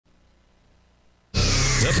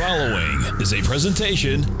The following is a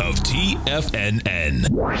presentation of TFNN.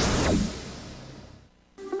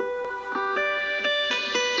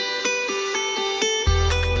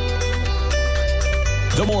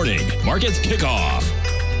 The Morning Market Kickoff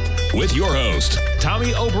with your host,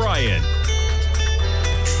 Tommy O'Brien.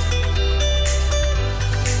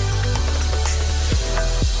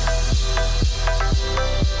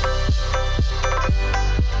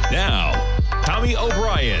 Now, Tommy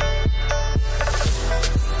O'Brien.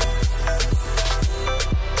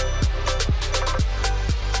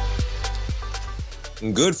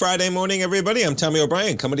 Good Friday morning, everybody. I'm Tommy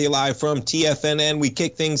O'Brien, coming to you live from TFNN. We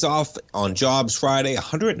kick things off on Jobs Friday.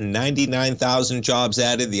 199,000 jobs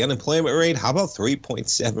added. The unemployment rate, how about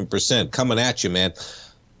 3.7%? Coming at you, man.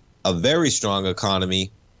 A very strong economy.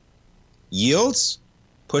 Yields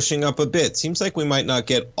pushing up a bit. Seems like we might not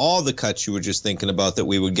get all the cuts you were just thinking about that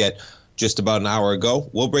we would get just about an hour ago.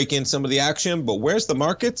 We'll break in some of the action, but where's the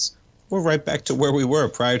markets? We're right back to where we were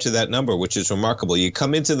prior to that number, which is remarkable. You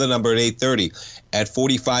come into the number at 8:30 at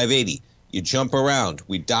 45.80. You jump around.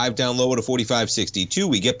 We dive down lower to 45.62.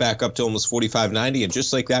 We get back up to almost 45.90, and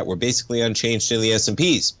just like that, we're basically unchanged in the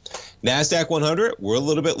S&Ps. NASDAQ 100, we're a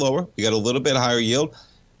little bit lower. We got a little bit higher yield,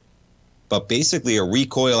 but basically a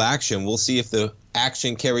recoil action. We'll see if the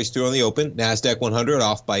action carries through on the open. NASDAQ 100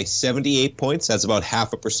 off by 78 points. That's about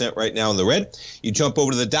 0.5% right now in the red. You jump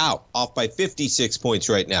over to the Dow, off by 56 points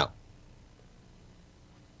right now.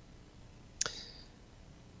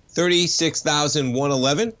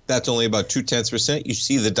 36,111. That's only about 0.2%. You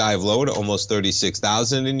see the dive lower to almost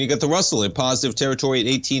 36,000, and you get the Russell in positive territory at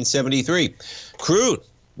 1873. Crude,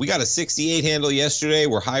 we got a 68 handle yesterday.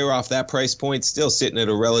 We're higher off that price point, still sitting at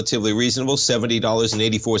a relatively reasonable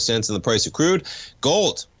 $70.84 in the price of crude.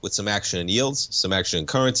 Gold with some action in yields, some action in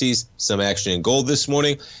currencies, some action in gold this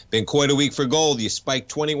morning. Been quite a week for gold. You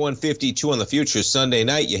spiked 21.52 on the futures Sunday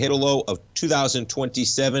night. You hit a low of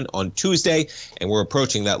 2,027 on Tuesday, and we're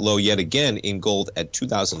approaching that low yet again in gold at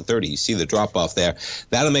 2,030. You see the drop off there.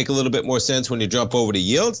 That'll make a little bit more sense when you jump over to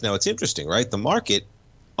yields. Now it's interesting, right? The market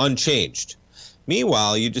unchanged.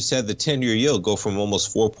 Meanwhile, you just had the 10-year yield go from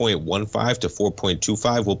almost 4.15 to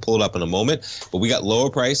 4.25. We'll pull it up in a moment. But we got lower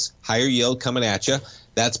price, higher yield coming at you.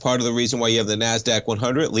 That's part of the reason why you have the NASDAQ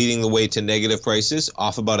 100 leading the way to negative prices,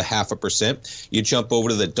 off about 0.5%. You jump over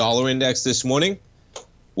to the dollar index this morning.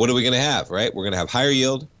 What are we going to have, right? We're going to have higher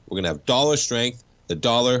yield. We're going to have dollar strength. The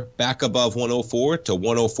dollar back above 104 to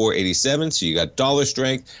 104.87. So you got dollar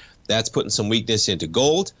strength. That's putting some weakness into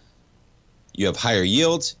gold. You have higher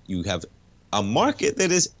yields. You have a market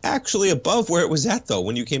that is actually above where it was at, though,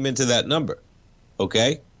 when you came into that number,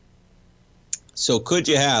 okay? So could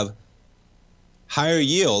you have higher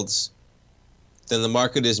yields than the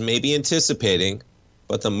market is maybe anticipating,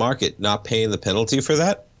 but the market not paying the penalty for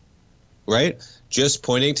that, right? Just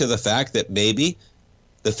pointing to the fact that maybe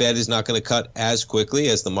the Fed is not going to cut as quickly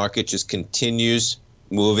as the market just continues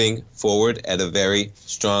moving forward at a very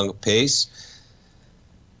strong pace.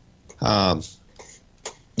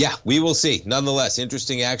 Yeah, we will see. Nonetheless,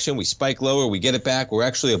 interesting action. We spike lower. We get it back. We're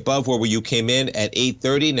actually above where you came in at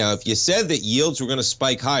 8:30. Now, if you said that yields were going to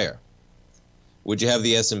spike higher, would you have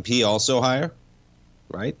the S&P also higher?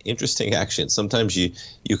 Right? Interesting action. Sometimes you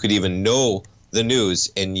could even know the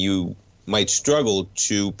news and you might struggle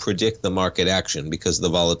to predict the market action because of the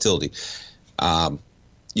volatility.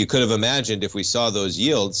 You could have imagined if we saw those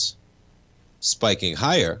yields spiking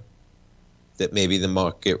higher, that maybe the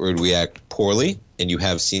market would react poorly, and you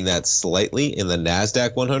have seen that slightly in the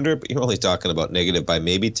NASDAQ 100, but you're only talking about negative by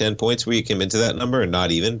maybe 10 points where you came into that number, and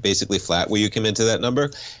not even, basically flat where you came into that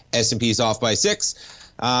number. S&P's off by 6.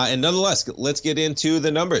 And nonetheless, let's get into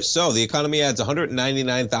the numbers. So the economy adds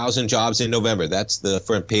 199,000 jobs in November. That's the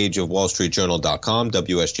front page of WallStreetJournal.com,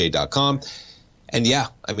 WSJ.com. And yeah,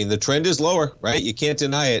 I mean, the trend is lower, right? You can't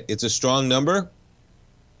deny it. It's a strong number.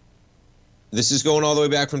 This is going all the way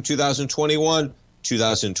back from 2021,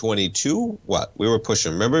 2022. What? We were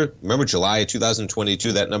pushing. Remember July of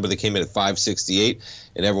 2022, that number that came in at 568,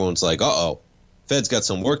 and everyone's like, uh-oh, Fed's got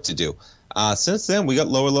some work to do. Since then, we got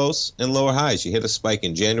lower lows and lower highs. You hit a spike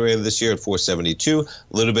in January of this year at 472, a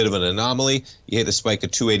little bit of an anomaly. You hit a spike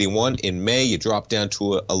at 281 in May. You dropped down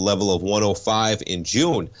to a level of 105 in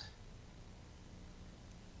June.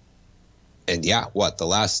 And yeah, what, the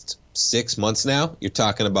last 6 months now, you're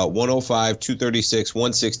talking about 105, 236,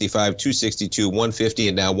 165, 262, 150,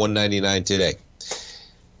 and now 199 today.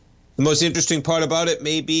 The most interesting part about it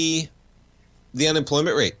may be the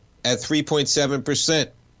unemployment rate at 3.7%.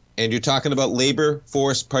 And you're talking about labor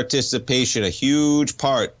force participation, a huge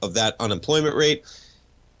part of that unemployment rate.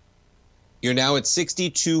 You're now at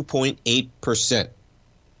 62.8%.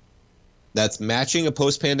 That's matching a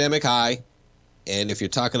post-pandemic high. And if you're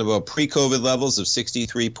talking about pre-COVID levels of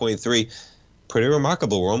 63.3, pretty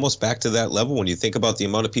remarkable. We're almost back to that level when you think about the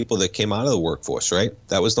amount of people that came out of the workforce, right?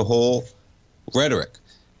 That was the whole rhetoric.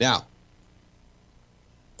 Now,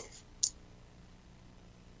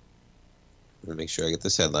 let me make sure I get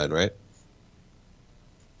this headline right.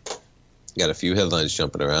 Got a few headlines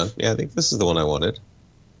jumping around. Yeah, I think this is the one I wanted.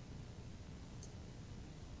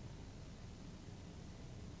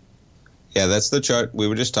 Yeah, that's the chart we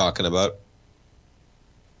were just talking about.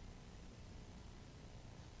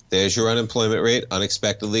 There's your unemployment rate,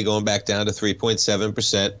 unexpectedly going back down to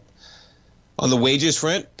 3.7%. On the wages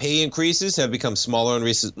front, pay increases have become smaller in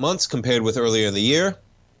recent months compared with earlier in the year.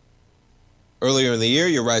 Earlier in the year,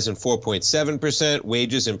 you're rising 4.7%,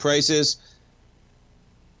 wages and prices.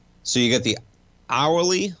 So you get the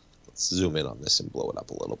hourly. Let's zoom in on this and blow it up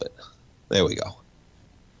a little bit. There we go.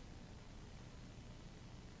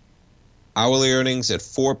 Hourly earnings at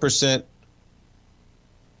 4%.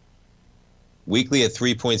 Weekly at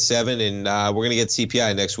 3.7, and we're going to get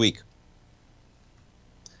CPI next week.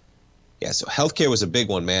 Yeah, so healthcare was a big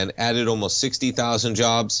one, man. Added almost 60,000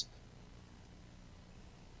 jobs.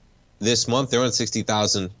 This month, they're on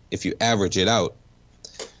 60,000 if you average it out.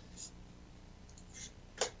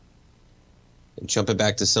 And jumping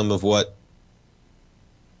back to some of what...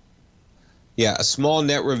 Yeah, a small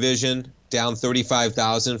net revision, down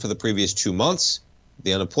 35,000 for the previous 2 months.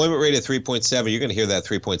 The unemployment rate at 3.7, you're going to hear that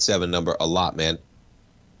 3.7 number a lot, man.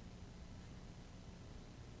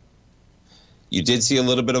 You did see a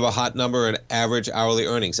little bit of a hot number in average hourly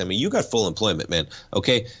earnings. I mean, you got full employment, man.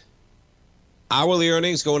 Okay. Hourly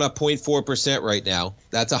earnings going up 0.4% right now.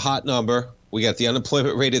 That's a hot number. We got the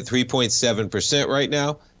unemployment rate at 3.7% right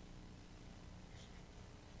now.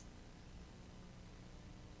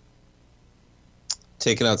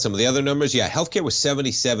 Taking out some of the other numbers, yeah, healthcare was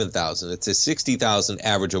 77,000. It's a 60,000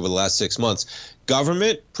 average over the last 6 months.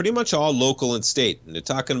 Government, pretty much all local and state. And they're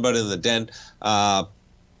talking about it in the den.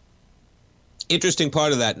 Interesting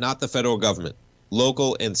part of that, not the federal government.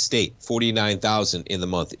 Local and state, 49,000 in the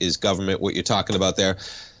month is government, what you're talking about there.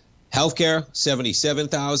 Healthcare,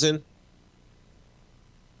 77,000.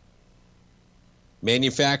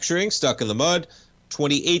 Manufacturing, stuck in the mud,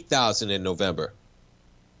 28,000 in November.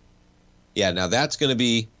 Yeah, now that's going to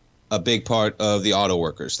be a big part of the auto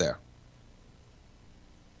workers there.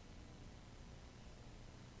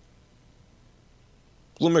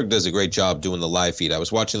 Bloomberg does a great job doing the live feed. I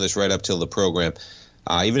was watching this right up till the program.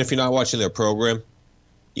 Even if you're not watching their program,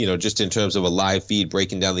 you know, just in terms of a live feed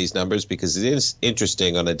breaking down these numbers, because it is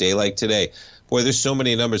interesting on a day like today. Boy, there's so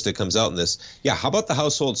many numbers that comes out in this. Yeah, how about the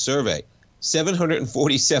household survey?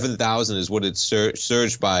 747,000 is what it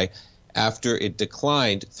surged by after it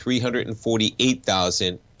declined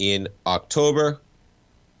 348,000 in October.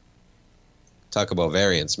 Talk about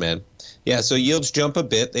variance, man. Yeah, so yields jump a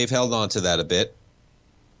bit. They've held on to that a bit.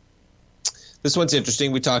 This one's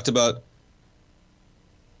interesting. We talked about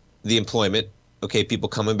the employment. Okay, people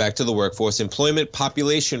coming back to the workforce. Employment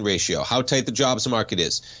population ratio, how tight the jobs market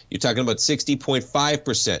is. You're talking about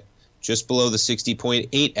 60.5%, just below the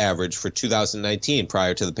 60.8 average for 2019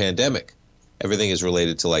 prior to the pandemic. Everything is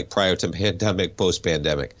related to like prior to pandemic,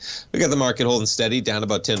 post-pandemic. We got the market holding steady, down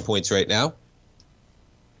about 10 points right now.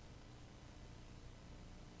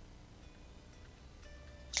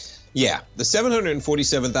 Yeah, the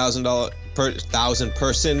 $747,000 per thousand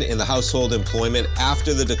person in the household employment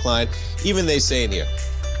after the decline, even they say in here,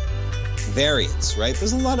 variance, right?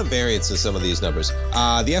 There's a lot of variance in some of these numbers.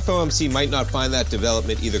 The FOMC might not find that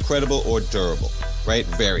development either credible or durable. Right?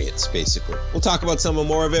 Variance, basically. We'll talk about some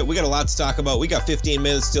more of it. We got a lot to talk about. We got 15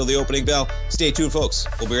 minutes till the opening bell. Stay tuned, folks.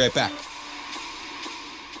 We'll be right back.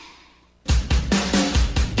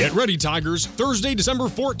 Get ready, Tigers. Thursday, December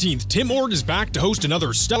 14th, Tim Ord is back to host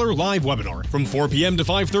another stellar live webinar. From 4 p.m. to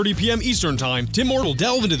 5:30 p.m. Eastern Time, Tim Ord will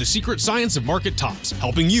delve into the secret science of market tops,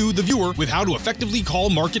 helping you, the viewer, with how to effectively call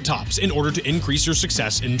market tops in order to increase your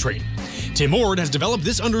success in trading. Tim Ord has developed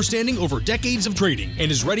this understanding over decades of trading and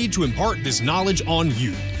is ready to impart this knowledge on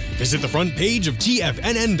you. Visit the front page of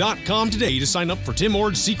TFNN.com today to sign up for Tim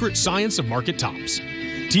Ord's Secret Science of Market Tops.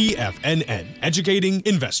 TFNN, educating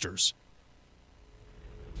investors.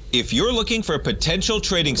 If you're looking for potential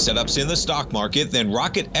trading setups in the stock market, then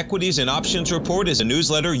Rocket Equities and Options Report is a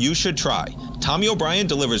newsletter you should try. Tommy O'Brien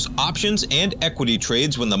delivers options and equity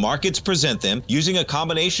trades when the markets present them, using a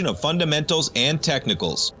combination of fundamentals and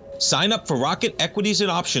technicals. Sign up for Rocket Equities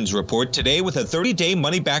and Options Report today with a 30-day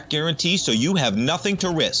money-back guarantee, so you have nothing to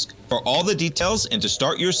risk. For all the details and to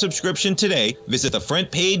start your subscription today, visit the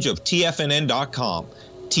front page of TFNN.com.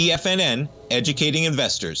 TFNN, educating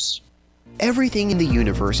investors. Everything in the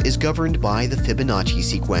universe is governed by the Fibonacci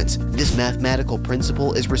sequence. This mathematical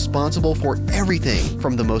principle is responsible for everything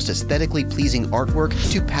from the most aesthetically pleasing artwork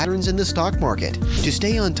to patterns in the stock market. To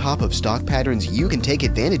stay on top of stock patterns you can take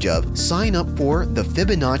advantage of, sign up for the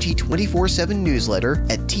Fibonacci 24/7 newsletter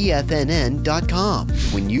at TFNN.com.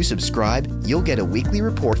 When you subscribe, you'll get a weekly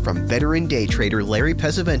report from veteran day trader Larry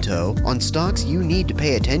Pesavento on stocks you need to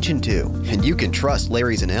pay attention to. And you can trust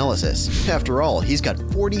Larry's analysis. After all, he's got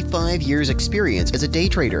 45 years experience as a day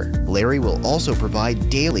trader. Larry will also provide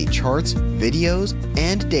daily charts, videos,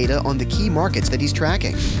 and data on the key markets that he's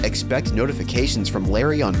tracking. Expect notifications from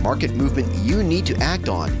Larry on market movement you need to act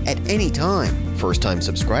on at any time. First-time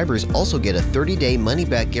subscribers also get a 30-day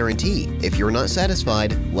money-back guarantee. If you're not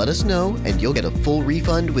satisfied, let us know and you'll get a full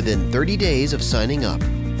refund within 30 days of signing up.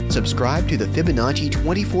 Subscribe to the Fibonacci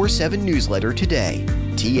 24/7 newsletter today.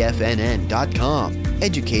 TFNN.com,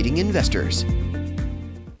 educating investors.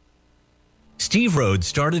 Steve Rhodes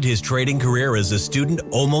started his trading career as a student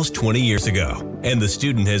almost 20 years ago, and the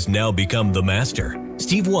student has now become the master.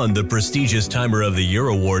 Steve won the prestigious Timer of the Year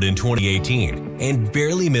award in 2018 and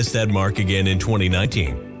barely missed that mark again in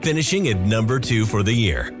 2019, finishing at number 2 for the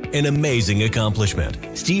year. An amazing accomplishment.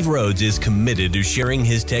 Steve Rhodes is committed to sharing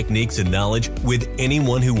his techniques and knowledge with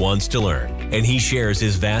anyone who wants to learn, and he shares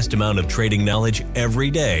his vast amount of trading knowledge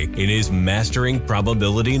every day in his Mastering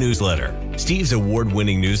Probability newsletter. Steve's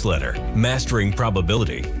award-winning newsletter, Mastering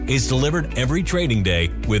Probability, is delivered every trading day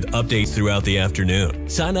with updates throughout the afternoon.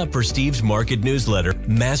 Sign up for Steve's market newsletter,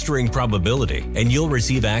 Mastering Probability, and you'll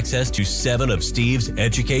receive access to 7 of Steve's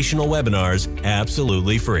educational webinars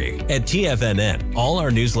absolutely free. At TFNN, all our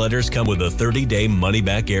newsletters come with a 30-day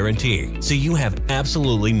money-back guarantee, so you have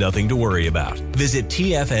absolutely nothing to worry about. Visit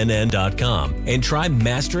TFNN.com and try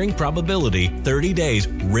Mastering Probability 30 days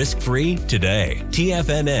risk-free today.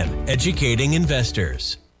 TFNN, educating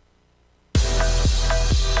investors.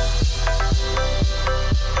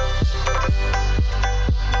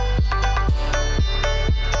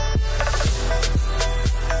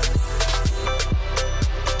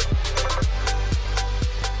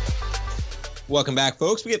 Welcome back,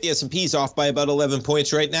 folks. We get the S&Ps off by about 11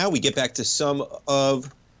 points right now. We get back to some of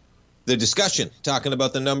the discussion, talking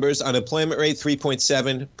about the numbers. Unemployment rate,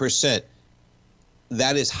 3.7%.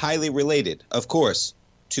 That is highly related, of course,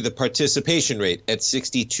 to the participation rate at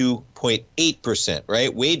 62.8%,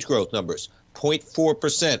 right? Wage growth numbers,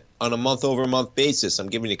 0.4% on a month-over-month basis. I'm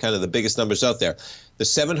giving you kind of the biggest numbers out there. The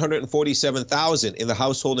 747,000 in the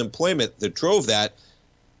household employment that drove that,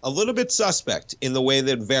 a little bit suspect in the way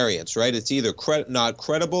that variance, right? It's either not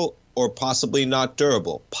credible or possibly not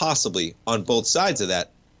durable, possibly on both sides of that,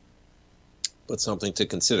 but something to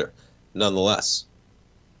consider nonetheless.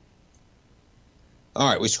 All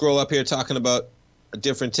right, we scroll up here talking about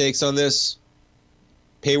different takes on this.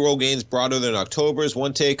 Payroll gains broader than October's,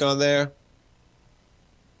 one take on there.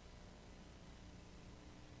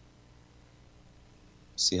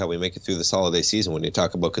 See how we make it through this holiday season when you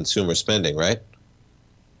talk about consumer spending, right?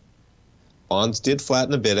 Bonds did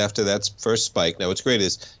flatten a bit after that first spike. Now, what's great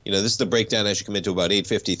is, this is the breakdown as you come into about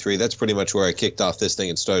 8:53. That's pretty much where I kicked off this thing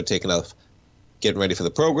and started taking off, getting ready for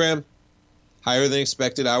the program. Higher than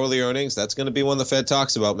expected hourly earnings. That's going to be one the Fed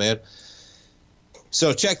talks about, man.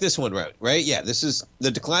 So check this one out, right? Yeah, this is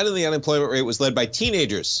the decline in the unemployment rate was led by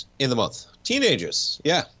teenagers in the month. Teenagers,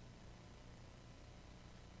 yeah.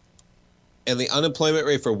 And the unemployment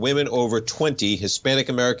rate for women over 20, Hispanic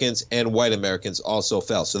Americans and white Americans also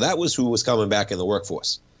fell. So that was who was coming back in the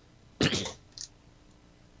workforce.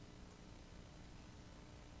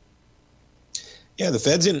 Yeah, the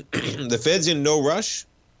Fed's in no rush.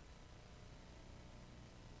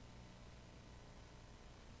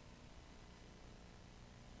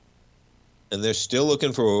 And they're still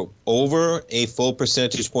looking for over a full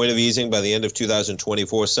percentage point of easing by the end of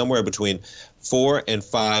 2024, somewhere between 4 and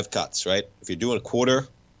 5 cuts, right? If you're doing quarter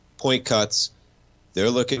point cuts, they're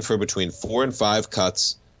looking for between 4 and 5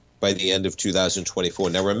 cuts by the end of 2024.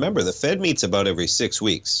 Now, remember, the Fed meets about every 6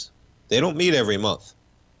 weeks. They don't meet every month.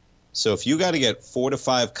 So if you got to get 4 to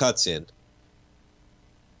 5 cuts in,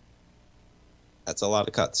 that's a lot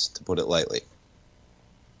of cuts, to put it lightly.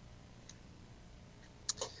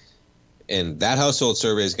 And that household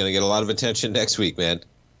survey is going to get a lot of attention next week, man.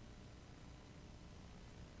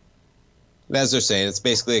 And as they're saying, it's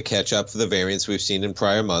basically a catch-up for the variance we've seen in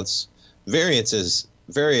prior months. Variance is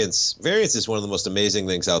one of the most amazing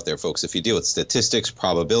things out there, folks. If you deal with statistics,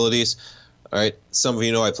 probabilities, all right. Some of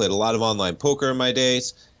you know I played a lot of online poker in my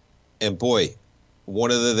days, and boy,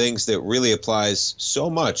 one of the things that really applies so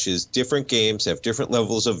much is different games have different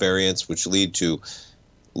levels of variance, which lead to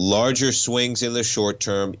larger swings in the short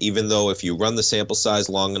term, even though if you run the sample size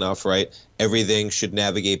long enough, right, everything should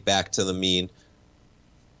navigate back to the mean.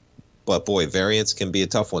 But boy, variance can be a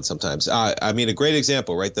tough one sometimes. I mean, a great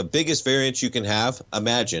example, right? The biggest variance you can have,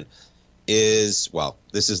 imagine, is, well,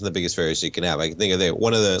 this isn't the biggest variance you can have. I can think of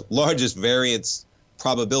one of the largest variance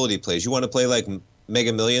probability plays. You want to play like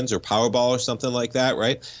Mega Millions or Powerball or something like that,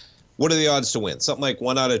 right? What are the odds to win? Something like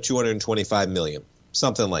 1 out of 225 million.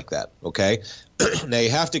 Something like that, okay? Now, you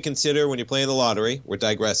have to consider when you're playing the lottery, we're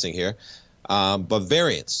digressing here, but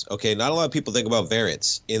variance, okay? Not a lot of people think about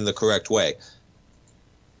variance in the correct way.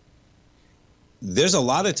 There's a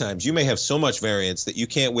lot of times you may have so much variance that you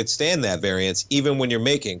can't withstand that variance even when you're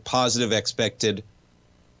making positive expected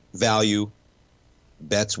value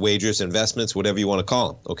bets, wagers, investments, whatever you want to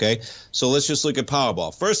call them, okay? So let's just look at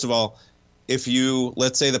Powerball. First of all, if you,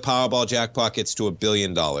 let's say the Powerball jackpot gets to $1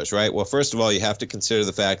 billion, right? Well, first of all, you have to consider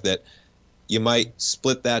the fact that you might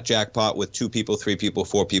split that jackpot with 2 people, 3 people,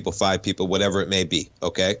 4 people, 5 people, whatever it may be,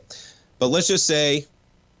 okay? But let's just say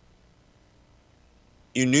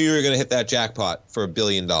you knew you were going to hit that jackpot for $1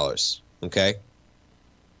 billion, okay?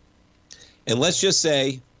 And let's just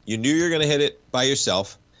say you knew you were going to hit it by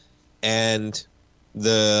yourself, and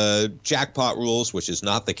the jackpot rules, which is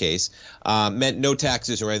not the case, meant no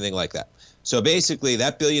taxes or anything like that. So basically,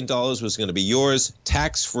 that $1 billion was going to be yours,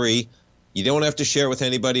 tax-free. You don't have to share it with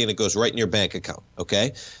anybody, and it goes right in your bank account,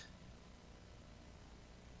 okay?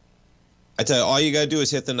 I tell you, all you got to do is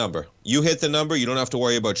hit the number. You hit the number, you don't have to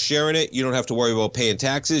worry about sharing it. You don't have to worry about paying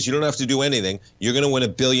taxes. You don't have to do anything. You're going to win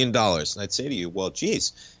 $1 billion. And I'd say to you, well,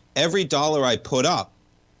 geez, every dollar I put up,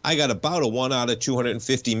 I got about a 1 out of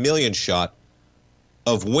 250 million shot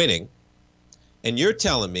of winning. And you're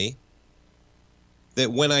telling me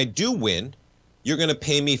that when I do win, you're going to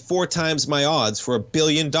pay me 4 times my odds for $1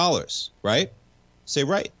 billion, right? Say,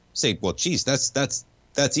 right. Say, well, geez,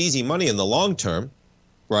 that's easy money in the long term,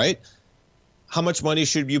 right? How much money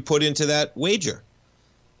should you put into that wager?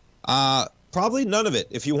 Probably none of it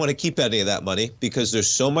if you want to keep any of that money, because there's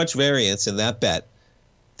so much variance in that bet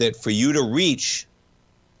that for you to reach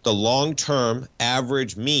the long-term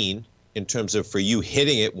average mean in terms of for you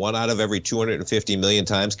hitting it 1 out of every 250 million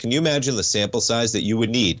times, can you imagine the sample size that you would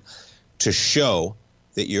need to show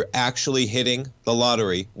that you're actually hitting the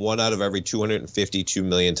lottery 1 out of every 252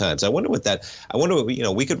 million times? I wonder what,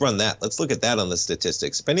 we could run that. Let's look at that on the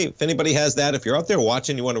statistics. If anybody has that, if you're out there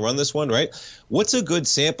watching, you want to run this one, right? What's a good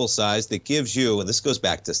sample size that gives you, and this goes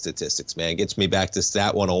back to statistics, man, gets me back to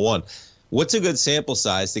Stat 101. What's a good sample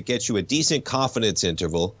size that gets you a decent confidence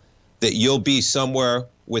interval that you'll be somewhere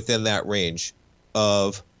within that range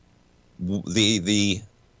of the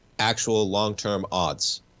actual long-term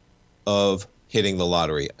odds of hitting the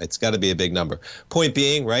lottery? It's got to be a big number. Point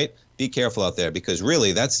being, right, be careful out there, because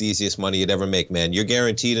really that's the easiest money you'd ever make, man. You're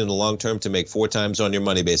guaranteed in the long term to make 4 times on your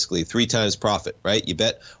money, basically 3 times profit, right? You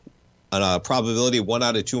bet on a probability 1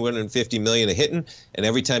 out of 250 million of hitting, and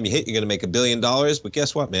every time you hit, you're going to make $1 billion. But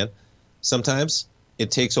guess what, man? Sometimes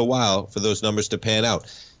it takes a while for those numbers to pan out.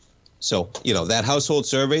 So, that household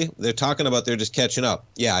survey, they're talking about they're just catching up.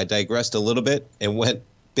 Yeah, I digressed a little bit and went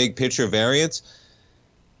big picture variance.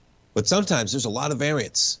 But sometimes there's a lot of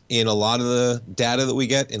variance in a lot of the data that we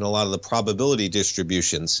get, in a lot of the probability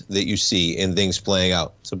distributions that you see in things playing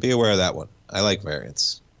out. So be aware of that one. I like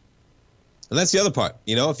variance. And that's the other part.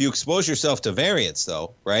 If you expose yourself to variance,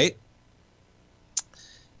 though, right,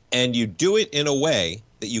 and you do it in a way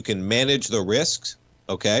that you can manage the risks,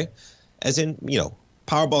 okay, as in,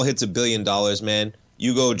 Powerball hits $1 billion, man.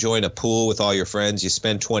 You go join a pool with all your friends. You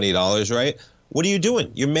spend $20, right? What are you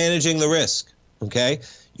doing? You're managing the risk, okay?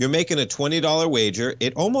 You're making a $20 wager.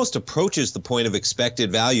 It almost approaches the point of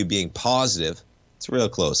expected value being positive. It's real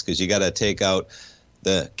close, because you got to take out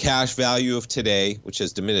the cash value of today, which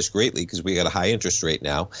has diminished greatly because we got a high interest rate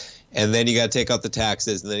now. And then you got to take out the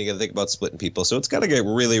taxes, and then you got to think about splitting people. So it's got to get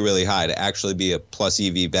really, really high to actually be a plus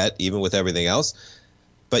EV bet, even with everything else.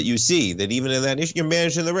 But you see that even in that issue, you're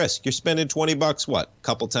managing the risk. You're spending $20, what, a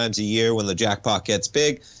couple times a year when the jackpot gets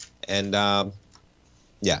big. And,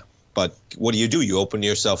 yeah. But what do? You open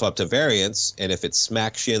yourself up to variance, and if it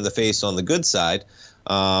smacks you in the face on the good side,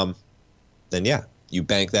 then, yeah, you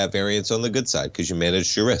bank that variance on the good side because you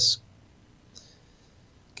managed your risk.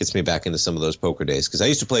 Gets me back into some of those poker days, because I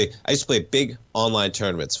used to play big online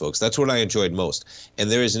tournaments, folks. That's what I enjoyed most. And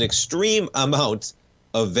there is an extreme amount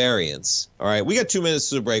of variance. All right, we got 2 minutes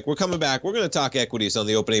to the break. We're coming back. We're going to talk equities on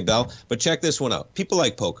the opening bell, but check this one out. People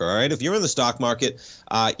like poker, all right? If you're in the stock market,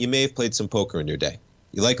 you may have played some poker in your day.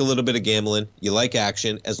 You like a little bit of gambling. You like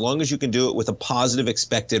action, as long as you can do it with a positive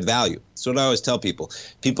expected value. That's what I always tell people.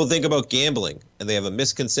 People think about gambling, and they have a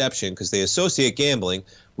misconception because they associate gambling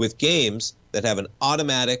with games that have an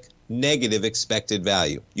automatic negative expected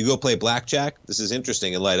value. You go play blackjack. This is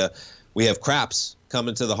interesting in light of we have craps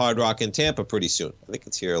coming to the Hard Rock in Tampa pretty soon. I think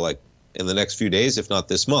it's here like in the next few days, if not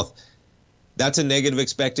this month. That's a negative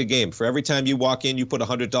expected game. For every time you walk in, you put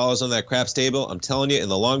 $100 on that craps table. I'm telling you, in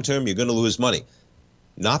the long term, you're going to lose money.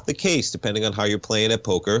 Not the case depending on how you're playing at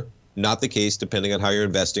poker. Not the case depending on how you're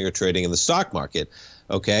investing or trading in the stock market.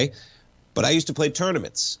 Okay? But I used to play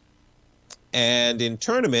tournaments. And in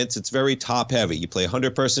tournaments, it's very top heavy. You play a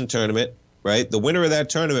 100-person tournament, right? The winner of that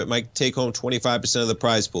tournament might take home 25% of the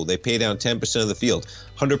prize pool. They pay down 10% of the field.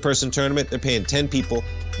 100-person tournament, they're paying 10 people.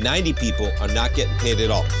 90 people are not getting paid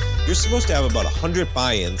at all. You're supposed to have about 100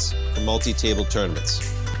 buy-ins for multi-table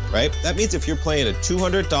tournaments. Right? That means if you're playing a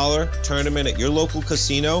 $200 tournament at your local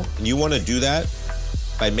casino and you want to do that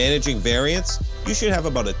by managing variance, you should have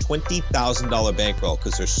about a $20,000 bankroll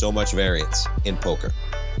because there's so much variance in poker.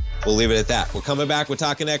 We'll leave it at that. We're coming back. We're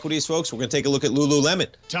talking equities, folks. We're going to take a look at Lululemon.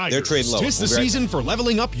 Tigers, they're trading low. Tis the season for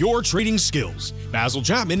leveling up your trading skills. Basil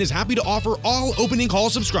Chapman is happy to offer all opening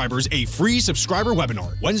call subscribers a free subscriber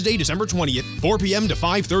webinar, Wednesday, December 20th, 4 p.m. to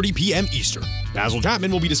 5:30 p.m. Eastern. Basil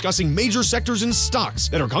Chapman will be discussing major sectors and stocks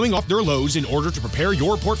that are coming off their lows in order to prepare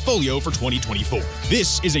your portfolio for 2024.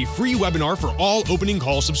 This is a free webinar for all opening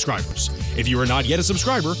call subscribers. If you are not yet a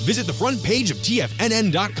subscriber, visit the front page of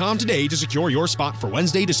TFNN.com today to secure your spot for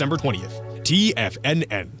Wednesday, December 20th.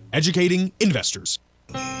 TFNN, educating investors.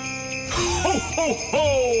 Ho, ho,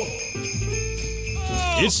 ho!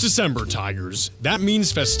 It's December, Tigers. That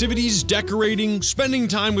means festivities, decorating, spending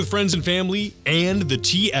time with friends and family, and the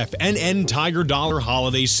TFNN Tiger Dollar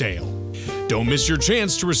Holiday Sale. Don't miss your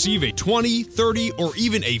chance to receive a 20, 30, or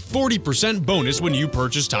even a 40% bonus when you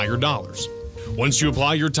purchase Tiger Dollars. Once you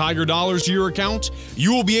apply your Tiger Dollars to your account,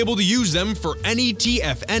 you will be able to use them for any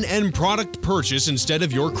TFNN product purchase instead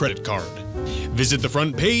of your credit card. Visit the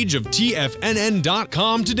front page of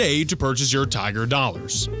TFNN.com today to purchase your Tiger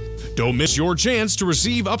Dollars. Don't miss your chance to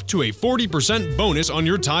receive up to a 40% bonus on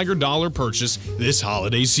your Tiger Dollar purchase this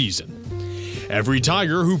holiday season. Every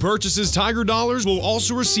Tiger who purchases Tiger Dollars will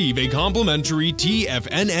also receive a complimentary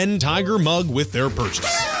TFNN Tiger mug with their purchase.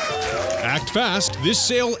 Act fast, this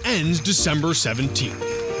sale ends December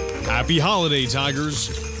 17th. Happy holiday, Tigers.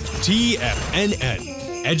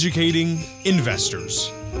 TFNN, educating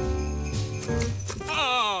investors.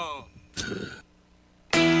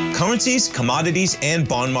 Currencies, commodities, and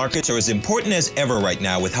bond markets are as important as ever right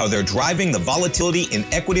now with how they're driving the volatility in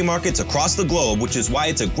equity markets across the globe, which is why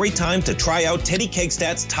it's a great time to try out Teddy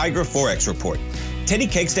Kegstad's Tiger Forex Report. Teddy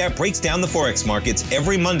Kegstad breaks down the Forex markets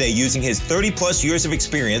every Monday using his 30-plus years of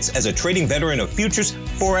experience as a trading veteran of futures,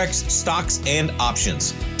 Forex, stocks, and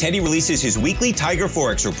options. Teddy releases his weekly Tiger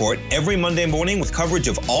Forex Report every Monday morning with coverage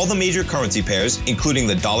of all the major currency pairs, including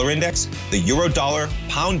the dollar index, the euro dollar,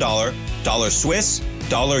 pound dollar, dollar Swiss,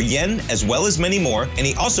 dollar yen, as well as many more, and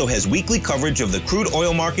he also has weekly coverage of the crude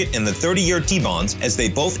oil market and the 30-year T-bonds, as they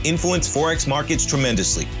both influence Forex markets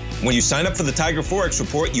tremendously. When you sign up for the Tiger Forex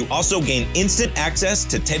Report, you also gain instant access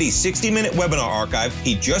to Teddy's 60-minute webinar archive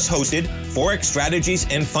he just hosted, Forex Strategies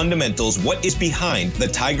and Fundamentals, What is Behind the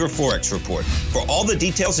Tiger Forex Report. For all the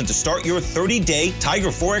details and to start your 30-day Tiger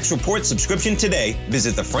Forex Report subscription today,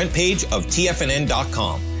 visit the front page of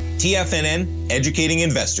TFNN.com. TFNN, educating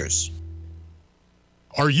investors.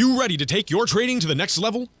 Are you ready to take your trading to the next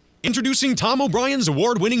level? Introducing Tom O'Brien's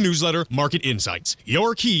award-winning newsletter, Market Insights,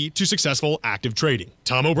 your key to successful active trading.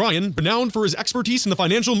 Tom O'Brien, renowned for his expertise in the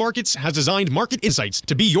financial markets, has designed Market Insights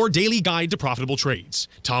to be your daily guide to profitable trades.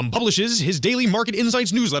 Tom publishes his daily Market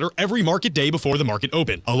Insights newsletter every market day before the market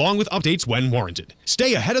open, along with updates when warranted.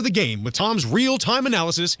 Stay ahead of the game with Tom's real-time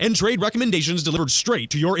analysis and trade recommendations delivered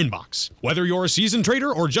straight to your inbox. Whether you're a seasoned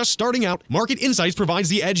trader or just starting out, Market Insights provides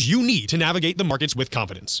the edge you need to navigate the markets with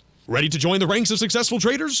confidence. Ready to join the ranks of successful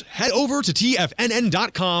traders? Head over to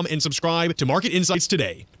TFNN.com and subscribe to Market Insights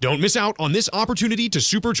today. Don't miss out on this opportunity to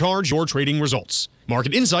supercharge your trading results.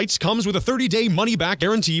 Market Insights comes with a 30-day money-back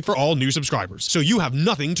guarantee for all new subscribers, so you have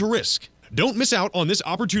nothing to risk. Don't miss out on this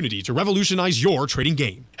opportunity to revolutionize your trading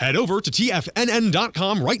game. Head over to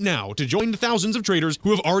TFNN.com right now to join the thousands of traders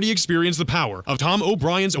who have already experienced the power of Tom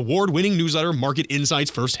O'Brien's award-winning newsletter, Market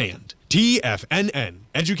Insights, firsthand. TFNN,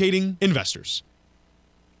 educating investors.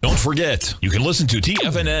 Don't forget, you can listen to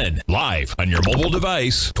TFNN live on your mobile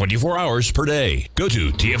device 24 hours per day. Go to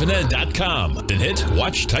TFNN.com, then hit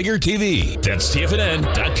Watch Tiger TV. That's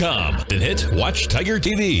TFNN.com, then hit Watch Tiger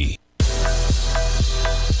TV.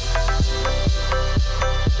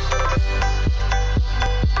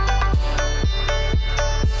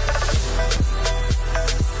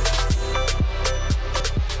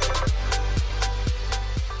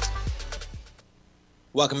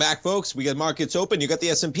 Welcome back, folks. We got markets open. You got the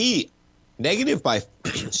S&P negative by,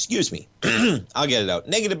 excuse me, I'll get it out.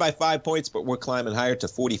 Negative by 5 points, but we're climbing higher to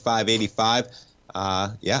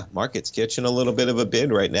 45.85. Yeah, market's catching a little bit of a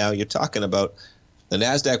bid right now. You're talking about the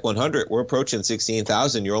NASDAQ 100. We're approaching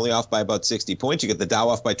 16,000. You're only off by about 60 points. You get the Dow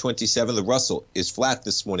off by 27. The Russell is flat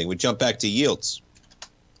this morning. We jump back to yields.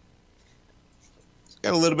 It's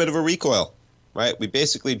got a little bit of a recoil, right? We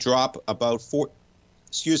basically drop about 14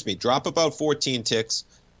 ticks.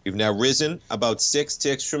 We've now risen about 6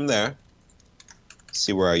 ticks from there.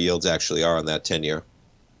 See where our yields actually are on that 10-year.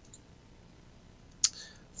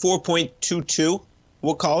 4.22,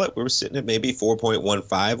 we'll call it. We were sitting at maybe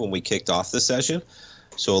 4.15 when we kicked off the session.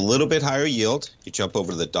 So a little bit higher yield. You jump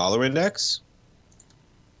over to the dollar index.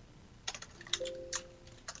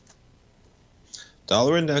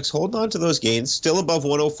 Dollar index, holding on to those gains. Still above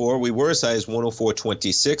 104. We were as high as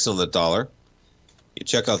 104.26 on the dollar. You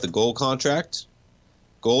check out the gold contract.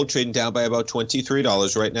 Gold trading down by about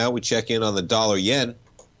 $23 right now. We check in on the dollar yen.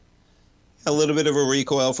 A little bit of a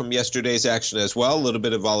recoil from yesterday's action as well. A little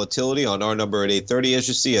bit of volatility on our number at 830 as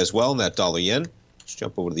you see as well in that dollar yen. Let's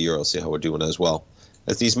jump over to the euro, see how we're doing as well.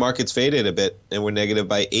 As these markets fade in a bit, and we're negative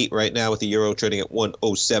by 8 right now with the euro trading at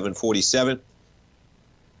 107.47.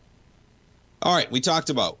 All right, we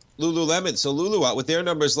talked about Lululemon. So Lulu out with their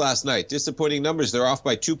numbers last night. Disappointing numbers. They're off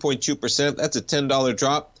by 2.2%. That's a $10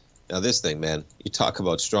 drop. Now this thing, man, you talk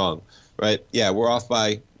about strong, right? Yeah, we're off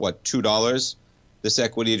by, what, $2? This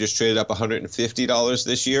equity just traded up $150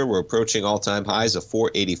 this year. We're approaching all-time highs of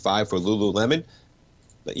 $485 for Lululemon.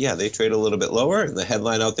 But yeah, they trade a little bit lower. And the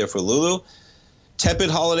headline out there for Lulu, tepid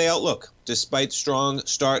holiday outlook. Despite strong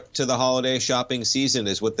start to the holiday shopping season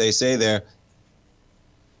is what they say there.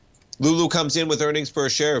 Lulu comes in with earnings per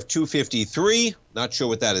share of $2.53. Not sure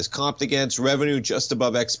what that is comped against. Revenue just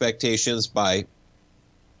above expectations by,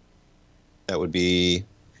 that would be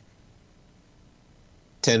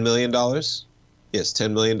 $10 million. Yes,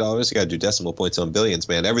 $10 million. You got to do decimal points on billions,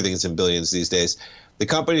 man. Everything's in billions these days. The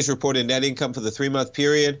company's reported net income for the 3-month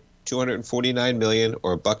period, $249 million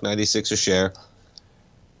or $1.96 a share.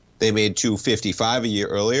 They made $255 a year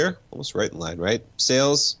earlier. Almost right in line, right?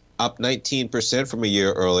 Sales up 19% from a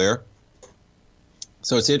year earlier.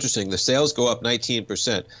 So it's interesting. The sales go up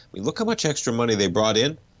 19%. I mean, look how much extra money they brought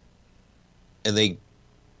in, and they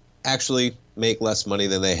actually make less money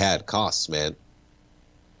than they had. Costs, man.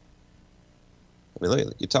 I mean,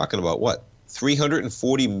 look, you're talking about what?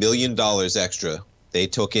 $340 million extra they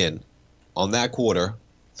took in on that quarter.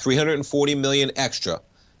 $340 million extra.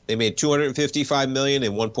 They made $255 million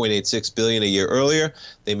and $1.86 billion a year earlier.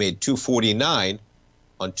 They made $249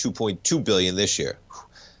 on $2.2 billion this year.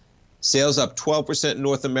 Sales up 12% in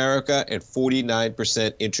North America and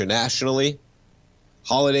 49% internationally.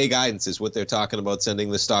 Holiday guidance is what they're talking about, sending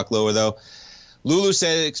the stock lower, though. Lulu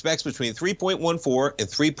said it expects between 3.14 and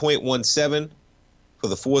 3.17 for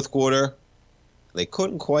the fourth quarter. They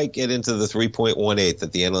couldn't quite get into the 3.18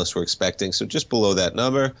 that the analysts were expecting, so just below that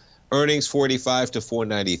number. Earnings 485 to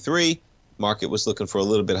 493. Market was looking for a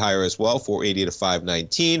little bit higher as well, 480 to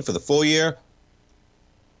 519 for the full year.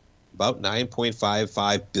 About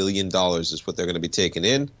 $9.55 billion is what they're going to be taking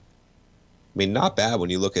in. I mean, not bad when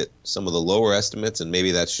you look at some of the lower estimates, and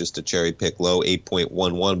maybe that's just a cherry pick low,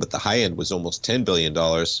 8.11, but the high end was almost $10 billion.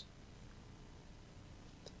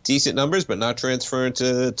 Decent numbers, but not transferring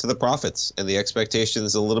to the profits, and the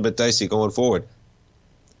expectations a little bit dicey going forward.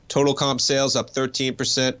 Total comp sales up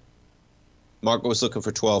 13%. Market was looking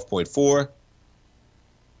for 12.4.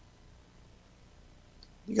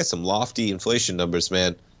 You got some lofty inflation numbers,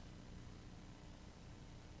 man.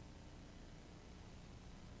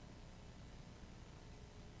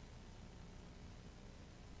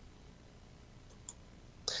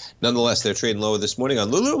 Nonetheless, they're trading lower this morning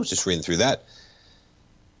on Lulu. Just reading through that.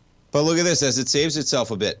 But look at this as it saves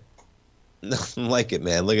itself a bit. Nothing like it,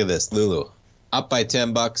 man. Look at this. Lulu up by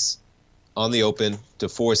 $10 on the open to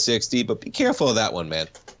 460. But be careful of that one, man.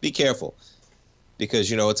 Be careful.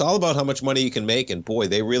 Because, you know, it's all about how much money you can make. And, boy,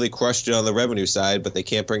 they really crushed it on the revenue side, but they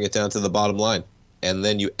can't bring it down to the bottom line. And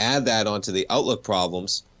then you add that onto the outlook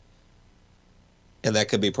problems, and that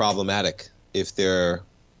could be problematic if their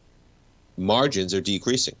margins are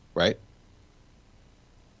decreasing, right?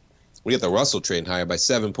 We get the Russell trading higher by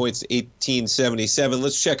 7 points to 1877.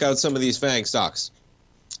 Let's check out some of these FANG stocks.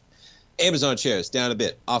 Amazon shares down a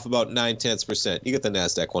bit, off about 0.9%. You get the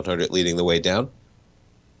NASDAQ 100 leading the way down.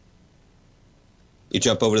 You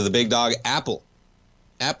jump over to the big dog, Apple.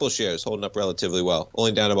 Apple shares holding up relatively well,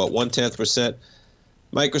 only down about 0.1%.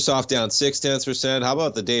 Microsoft down 0.6%. How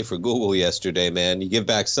about the day for Google yesterday, man? You give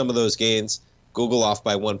back some of those gains. Google off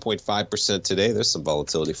by 1.5% today. There's some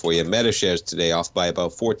volatility for you. Meta shares today off by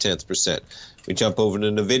about 0.4%. We jump over to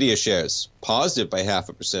NVIDIA shares, positive by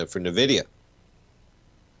 0.5% for NVIDIA.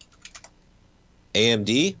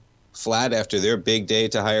 AMD, flat after their big day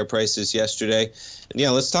to higher prices yesterday. And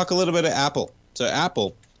yeah, let's talk a little bit of Apple. So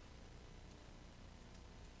Apple,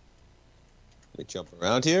 let me jump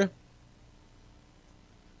around here.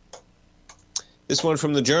 This one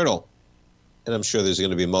from the Journal, and I'm sure there's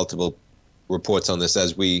going to be multiple reports on this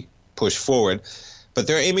as we push forward, but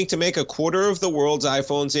they're aiming to make a quarter of the world's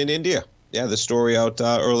iPhones in India. Yeah, the story out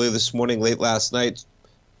earlier this morning, late last night.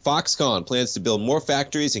 Foxconn plans to build more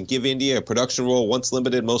factories and give India a production role, once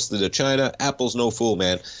limited mostly to China. Apple's no fool,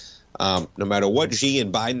 man. No matter what Xi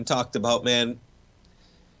and Biden talked about, man,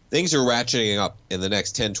 things are ratcheting up in the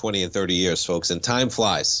next 10, 20, and 30 years, folks, and time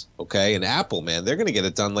flies, okay? And Apple, man, they're going to get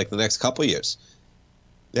it done like the next couple years.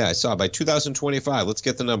 Yeah, I saw by 2025. Let's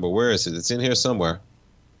get the number. Where is it? It's in here somewhere.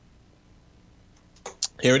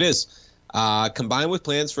 Here it is. Combined with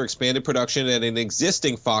plans for expanded production at an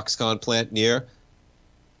existing Foxconn plant near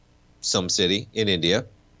some city in India.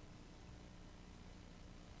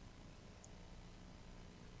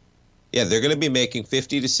 Yeah, they're going to be making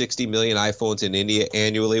 50 to 60 million iPhones in India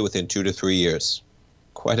annually within 2 to 3 years.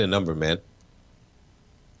 Quite a number, man.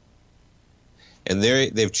 And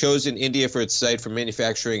they've chosen India for its site for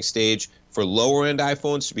manufacturing stage for lower-end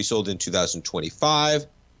iPhones to be sold in 2025.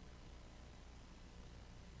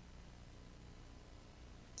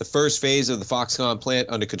 The first phase of the Foxconn plant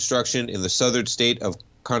under construction in the southern state of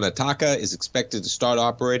Karnataka is expected to start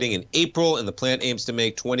operating in April, and the plant aims to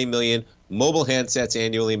make 20 million mobile handsets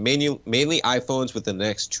annually, mainly iPhones, within the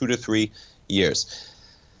next 2 to 3 years.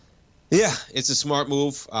 Yeah, it's a smart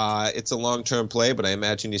move. It's a long-term play, but I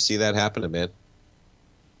imagine you see that happening, man.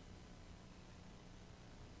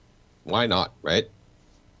 Why not, right?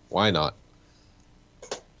 Why not?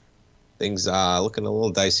 Things looking a little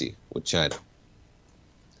dicey with China.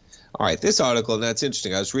 All right, this article, and that's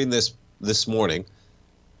interesting. I was reading this morning,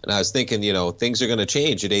 and I was thinking, you know, things are going to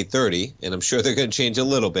change at 8:30, and I'm sure they're going to change a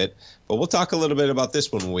little bit. But we'll talk a little bit about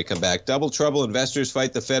this one when we come back. Double trouble. Investors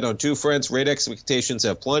fight the Fed on two fronts. Rate expectations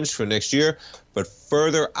have plunged for next year, but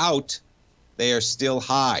further out, they are still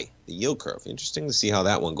high. The yield curve. Interesting to see how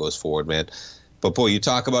that one goes forward, man. But, boy, you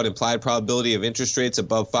talk about implied probability of interest rates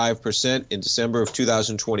above 5% in December of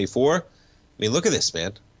 2024. I mean, look at this,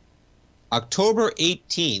 man. October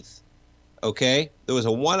 18th, okay, there was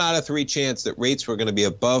a 1 out of 3 chance that rates were going to be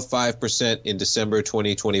above 5% in December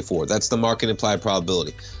 2024. That's the market implied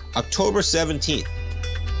probability. October 17th.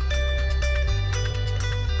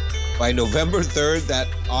 By November 3rd, that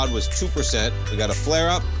odd was 2%. We got a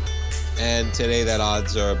flare-up. And today that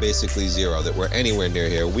odds are basically 0, that we're anywhere near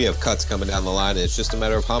here. We have cuts coming down the line, and it's just a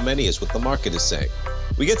matter of how many is what the market is saying.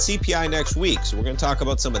 We get CPI next week, so we're going to talk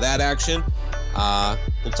about some of that action.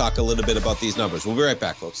 We'll talk a little bit about these numbers. We'll be right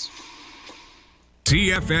back, folks.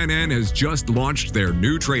 TFNN has just launched their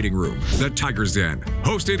new trading room, the Tiger's Den.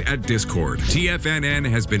 Hosted at Discord, TFNN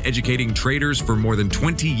has been educating traders for more than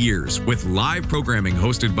 20 years with live programming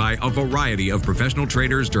hosted by a variety of professional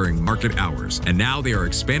traders during market hours. And now they are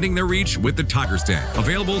expanding their reach with the Tiger's Den,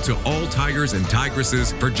 available to all Tigers and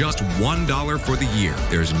Tigresses for just $1 for the year.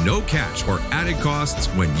 There's no catch or added costs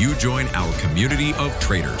when you join our community of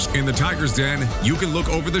traders. In the Tiger's Den, you can look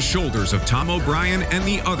over the shoulders of Tom O'Brien and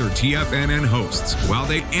the other TFNN hosts while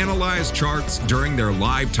they analyze charts during their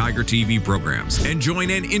live Tiger TV programs, and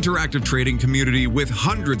join an interactive trading community with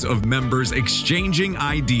hundreds of members exchanging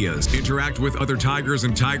ideas. Interact with other Tigers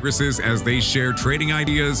and Tigresses as they share trading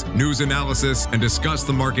ideas, news analysis, and discuss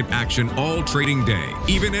the market action all trading day,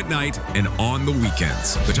 even at night and on the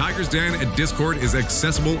weekends. The Tiger's Den at Discord is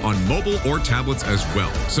accessible on mobile or tablets as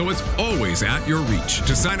well, so it's always at your reach.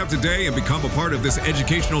 To sign up today and become a part of this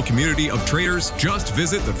educational community of traders, just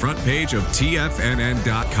visit the front page of TFNN.com.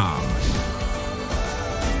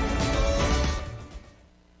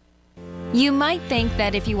 You might think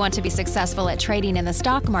that if you want to be successful at trading in the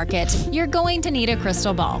stock market, you're going to need a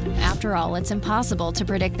crystal ball. After all, it's impossible to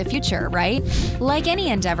predict the future, right? Like any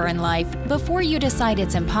endeavor in life, before you decide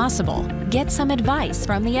it's impossible, get some advice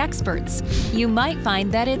from the experts. You might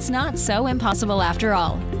find that it's not so impossible after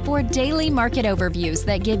all. For daily market overviews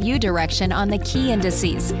that give you direction on the key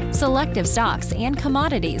indices, selective stocks, and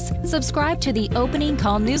commodities, subscribe to the Opening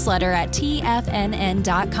Call newsletter at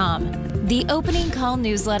TFNN.com. The Opening Call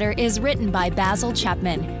newsletter is written by Basil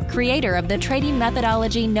Chapman, creator of the trading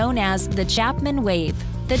methodology known as the Chapman Wave.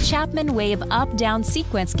 The Chapman Wave up-down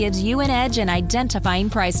sequence gives you an edge in identifying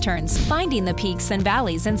price turns, finding the peaks and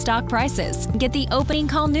valleys in stock prices. Get the opening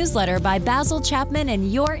call newsletter by Basil Chapman in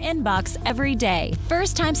your inbox every day.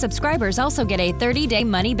 First-time subscribers also get a 30-day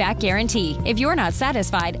money-back guarantee. If you're not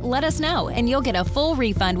satisfied, let us know, and you'll get a full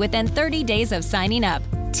refund within 30 days of signing up.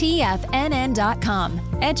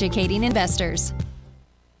 TFNN.com, educating investors.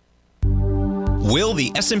 Will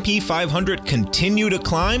the S&P 500 continue to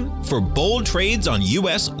climb? For bold trades on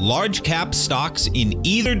U.S. large cap stocks in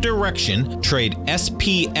either direction, trade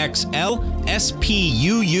SPXL,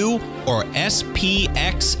 SPUU, or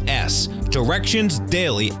SPXS. Directions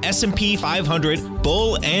Daily S&P 500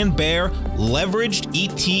 Bull and Bear Leveraged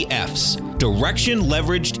ETFs. Direction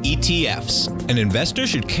Leveraged ETFs. An investor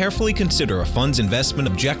should carefully consider a fund's investment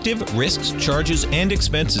objective, risks, charges, and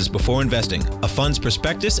expenses before investing. A fund's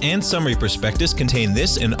prospectus and summary prospectus contain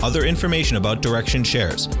this and other information about Direction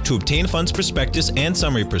shares. To obtain fund's prospectus and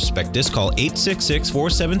summary prospectus, call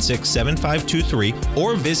 866-476-7523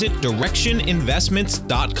 or visit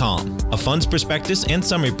directioninvestments.com. A fund's prospectus and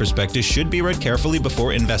summary prospectus should be read carefully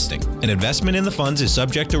before investing. An investment in the funds is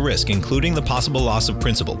subject to risk, including the possible loss of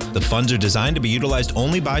principal. The funds are designed to be utilized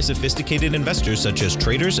only by sophisticated investors such as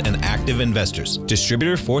traders and active investors.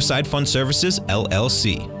 Distributor Foreside Fund Services,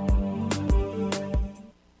 LLC.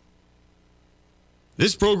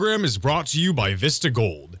 This program is brought to you by Vista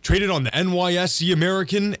Gold, traded on the NYSE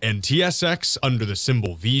American and TSX under the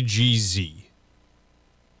symbol VGZ.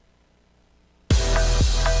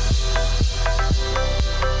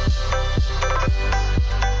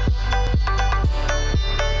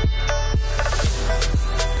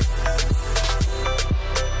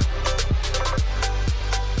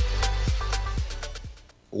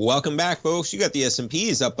 Welcome back, folks. You got the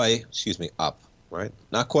S&Ps up, right?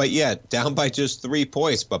 Not quite yet. Down by just 3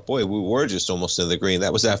 points, but boy, we were just almost in the green.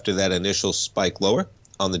 That was after that initial spike lower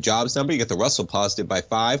on the jobs number. You get the Russell positive by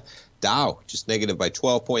 5. Dow just negative by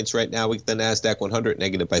 12 points right now. We get the NASDAQ 100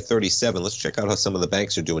 negative by 37. Let's check out how some of the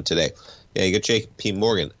banks are doing today. Yeah, you got JP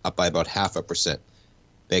Morgan up by about 0.5%.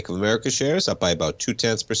 Bank of America shares up by about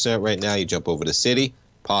 0.2% right now. You jump over to Citi,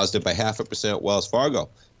 positive by 0.5%. Wells Fargo,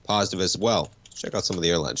 positive as well. Check out some of the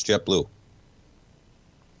airlines. JetBlue.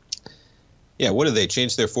 Yeah, what did they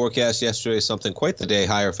change their forecast yesterday? Something quite the day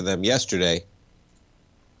higher for them yesterday.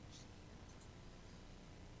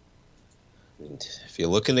 If you're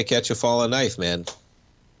looking to catch a falling knife, man,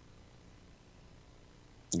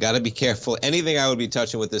 you got to be careful. Anything I would be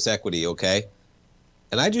touching with this equity, okay?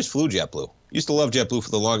 And I just flew JetBlue. Used to love JetBlue for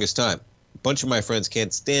the longest time. A bunch of my friends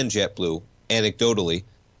can't stand JetBlue, anecdotally.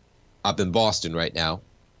 I'm in Boston right now.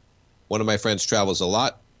 One of my friends travels a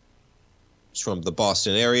lot. He's from the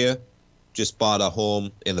Boston area. Just bought a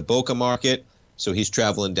home in the Boca market. So he's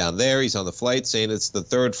traveling down there. He's on the flight, saying it's the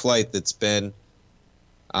third flight that's been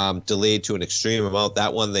delayed to an extreme amount.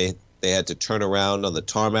 That one, they had to turn around on the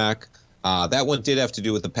tarmac. That one did have to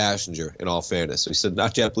do with the passenger, in all fairness. So he said,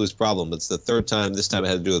 not JetBlue's problem. It's the third time. This time it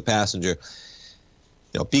had to do with passenger.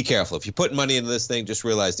 You know, be careful. If you put money into this thing, just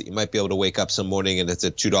realize that you might be able to wake up some morning and it's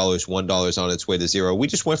at $2, $1 on its way to zero. We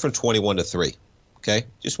just went from 21 to 3, okay?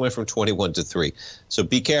 Just went from 21 to 3. So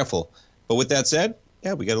be careful. But with that said,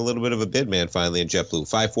 yeah, we got a little bit of a bid, man, finally in JetBlue.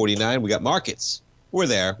 549, we got markets. We're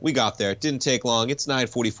there. We got there. It didn't take long. It's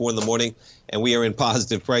 9:44 in the morning, and we are in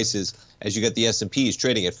positive prices as you get the S&Ps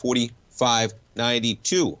trading at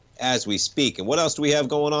 45.92 as we speak. And what else do we have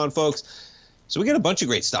going on, folks? So we got a bunch of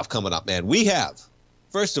great stuff coming up, man. We have,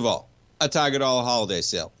 first of all, a Tiger Dollar holiday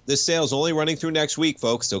sale. This sale is only running through next week,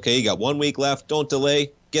 folks. Okay, you got 1 week left. Don't delay.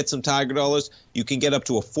 Get some Tiger Dollars. You can get up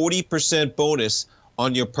to a 40% bonus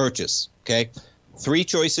on your purchase. Okay, 3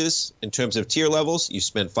 choices in terms of tier levels. You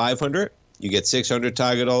spend $500, you get 600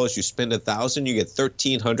 Tiger Dollars. You spend $1,000, you get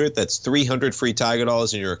 1,300. That's 300 free Tiger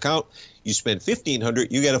Dollars in your account. You spend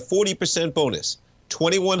 $1,500, you get a 40% bonus.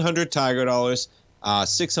 2,100 Tiger Dollars,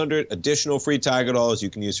 600 additional free Tiger Dollars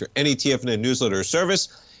you can use for any TFNN newsletter or service.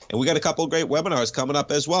 And we got a couple of great webinars coming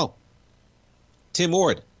up as well. Tim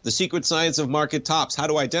Ord, The Secret Science of Market Tops, How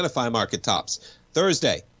to Identify Market Tops.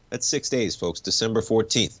 Thursday, that's 6 days, folks, December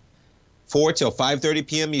 14th. 4 till 5:30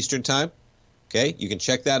 p.m. Eastern Time. Okay, you can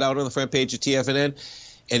check that out on the front page of TFNN.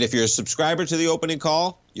 And if you're a subscriber to the opening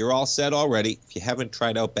call, you're all set already. If you haven't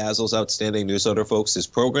tried out Basil's outstanding newsletter, folks, his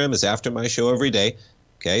program is after my show every day.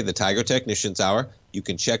 Okay, the Tiger Technicians Hour. You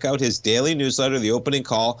can check out his daily newsletter, the opening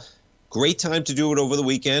call. Great time to do it over the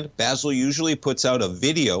weekend. Basil usually puts out a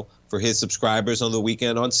video for his subscribers on the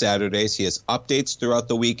weekend on Saturdays. He has updates throughout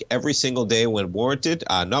the week every single day when warranted.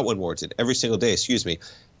 Not when warranted, every single day, excuse me.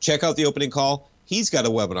 Check out the opening call. He's got a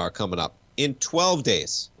webinar coming up in 12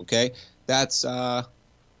 days, okay? That's,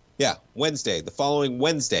 Yeah, Wednesday, the following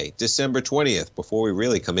Wednesday, December 20th, before we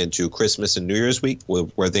really come into Christmas and New Year's week,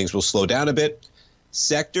 where things will slow down a bit.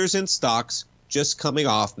 Sectors and stocks just coming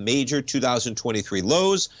off major 2023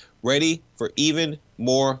 lows, ready for even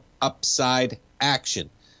more upside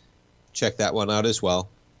action. Check that one out as well.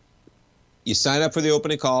 You sign up for the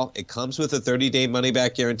opening call. It comes with a 30-day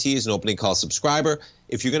money-back guarantee as an opening call subscriber.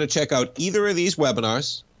 If you're going to check out either of these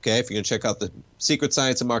webinars, okay, if you're going to check out the Secret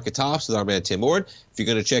Science of Market Tops with our man Tim Ord, if you're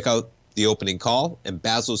going to check out the opening call and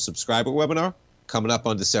Basil's subscriber webinar coming up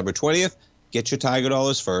on December 20th, get your Tiger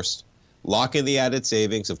Dollars first. Lock in the added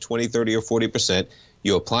savings of 20, 30, or 40%.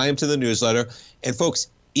 You apply them to the newsletter. And folks,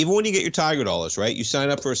 even when you get your Tiger Dollars, right, you sign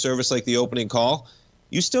up for a service like the opening call,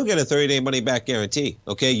 you still get a 30-day money-back guarantee,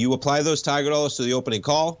 okay? You apply those Tiger Dollars to the opening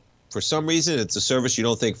call. For some reason, it's a service you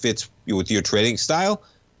don't think fits with your trading style.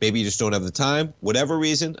 Maybe you just don't have the time. Whatever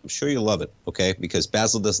reason, I'm sure you'll love it, okay? Because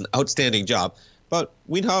Basil does an outstanding job. But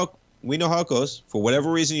we know how it goes. For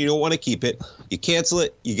whatever reason, you don't want to keep it. You cancel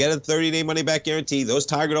it. You get a 30-day money-back guarantee. Those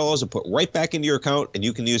Tiger Dollars are put right back into your account, and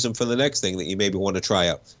you can use them for the next thing that you maybe want to try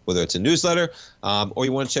out, whether it's a newsletter or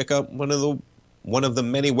you want to check out one of the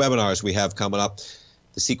many webinars we have coming up.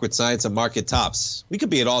 The Secret Science of Market Tops. We could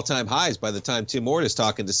be at all-time highs by the time Tim Ord is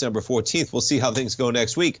talking December 14th. We'll see how things go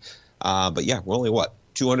next week. But yeah, we're only,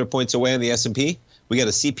 200 points away on the S&P. We got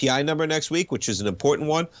a CPI number next week, which is an important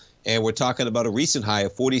one. And we're talking about a recent high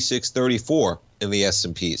of 46.34 in the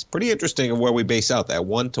S&Ps. Pretty interesting of where we base out that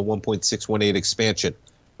 1 to 1.618 expansion,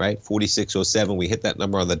 right? 46.07, we hit that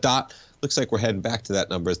number on the dot. Looks like we're heading back to that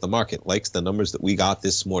number as the market likes the numbers that we got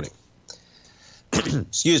this morning.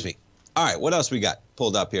 Excuse me. All right, what else we got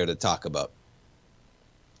pulled up here to talk about?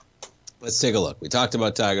 Let's take a look. We talked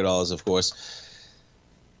about Tiger Dollars, of course.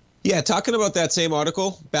 Yeah, talking about that same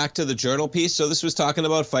article, back to the journal piece. So this was talking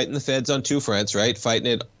about fighting the Feds on two fronts, right? Fighting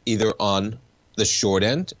it either on the short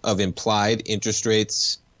end of implied interest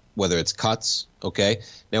rates, whether it's cuts, okay?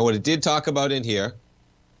 Now, what it did talk about in here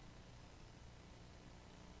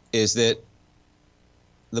is that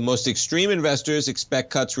the most extreme investors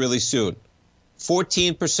expect cuts really soon.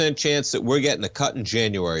 14% chance that we're getting a cut in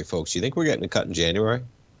January, folks. You think we're getting a cut in January?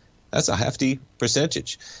 That's a hefty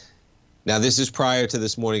percentage. Now, this is prior to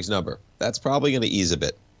this morning's number. That's probably going to ease a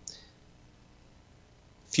bit.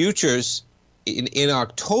 Futures in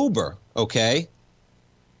October, okay,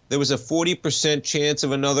 there was a 40% chance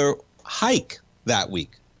of another hike that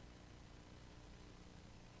week.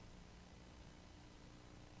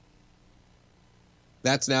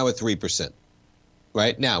 That's now at 3%.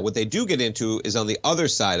 Right? Now, what they do get into is on the other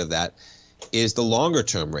side of that is the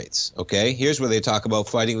longer-term rates, okay? Here's where they talk about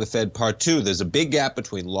fighting the Fed part 2. There's a big gap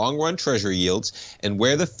between long-run Treasury yields and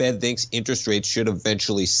where the Fed thinks interest rates should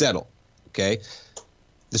eventually settle, okay?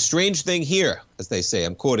 The strange thing here, as they say,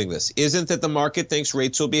 I'm quoting this, isn't that the market thinks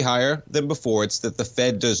rates will be higher than before. It's that the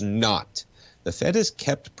Fed does not. The Fed has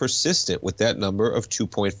kept persistent with that number of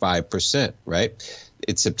 2.5%, right?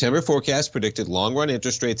 Its September forecast predicted long-run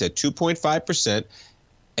interest rates at 2.5%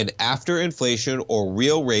 and after inflation or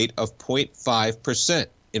real rate of 0.5%.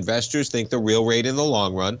 Investors think the real rate in the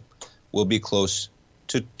long run will be close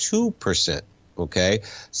to 2%. Okay,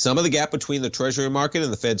 some of the gap between the Treasury market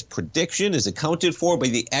and the Fed's prediction is accounted for by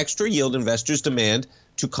the extra yield investors demand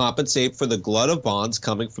to compensate for the glut of bonds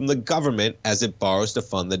coming from the government as it borrows to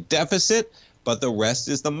fund the deficit. But the rest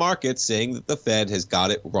is the market saying that the Fed has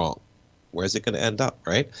got it wrong. Where's it going to end up,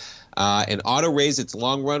 right? And ought to raise its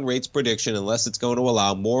long-run rates prediction unless it's going to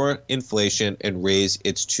allow more inflation and raise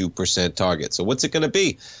its 2% target. So what's it going to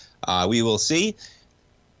be? We will see.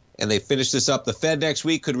 And they finish this up. The Fed next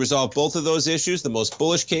week could resolve both of those issues. The most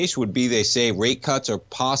bullish case would be they say rate cuts are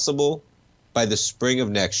possible by the spring of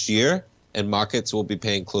next year, and markets will be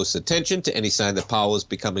paying close attention to any sign that Powell is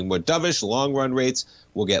becoming more dovish. Long-run rates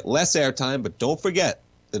will get less airtime, but don't forget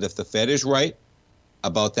that if the Fed is right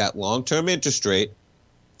about that long-term interest rate,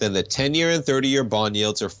 then the 10-year and 30-year bond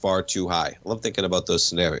yields are far too high. I love thinking about those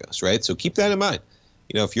scenarios, right? So keep that in mind.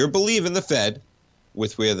 You know, if you're believing the Fed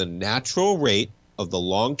with where the natural rate of the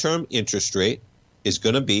long-term interest rate is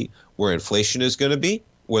going to be, where inflation is going to be,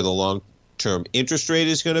 where the long-term interest rate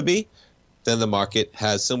is going to be, then the market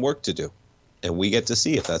has some work to do. And we get to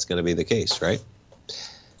see if that's going to be the case, right?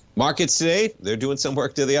 Markets today, they're doing some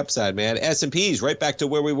work to the upside, man. S&P's right back to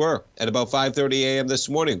where we were at about 5:30 a.m. this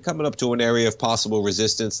morning, coming up to an area of possible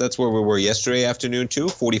resistance. That's where we were yesterday afternoon, too,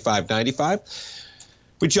 45.95.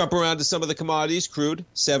 We jump around to some of the commodities. Crude,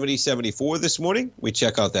 70.74 this morning. We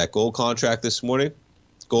check out that gold contract this morning.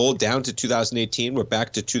 Gold down to 2018. We're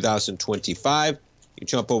back to 2025. You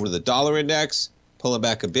jump over to the dollar index, pulling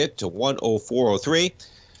back a bit to 104.03.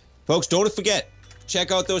 Folks, don't forget, Check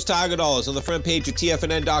out those Tiger Dollars on the front page of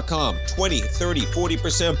TFNN.com. 20, 30,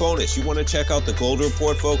 40% bonus. You want to check out the Gold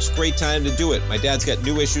Report, folks? Great time to do it. My dad's got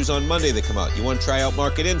new issues on Monday that come out. You want to try out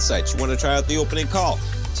Market Insights? You want to try out the opening call?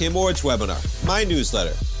 Tim Ord's webinar, my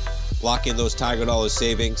newsletter. Lock in those Tiger Dollars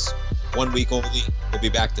savings. 1 week only. We'll be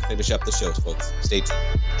back to finish up the shows, folks. Stay tuned.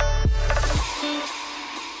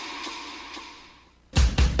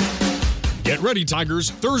 Get ready, Tigers.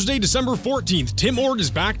 Thursday, December 14th, Tim Ord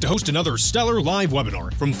is back to host another stellar live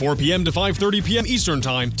webinar. From 4 p.m. to 5:30 p.m. Eastern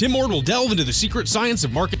Time, Tim Ord will delve into the secret science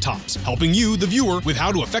of market tops, helping you, the viewer, with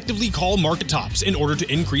how to effectively call market tops in order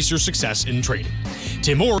to increase your success in trading.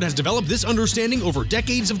 Tim Ord has developed this understanding over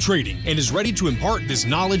decades of trading and is ready to impart this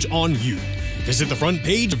knowledge on you. Visit the front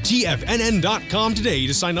page of TFNN.com today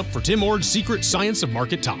to sign up for Tim Ord's Secret Science of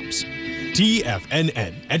Market Tops.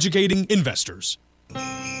 TFNN, educating investors.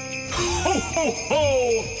 Ho, ho,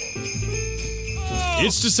 ho!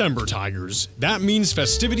 It's December, Tigers. That means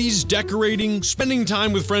festivities, decorating, spending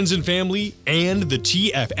time with friends and family, and the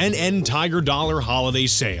TFNN Tiger Dollar Holiday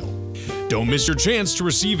Sale. Don't miss your chance to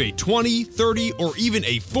receive a 20, 30, or even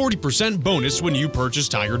a 40% bonus when you purchase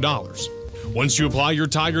Tiger Dollars. Once you apply your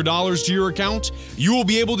Tiger Dollars to your account, you will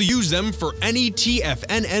be able to use them for any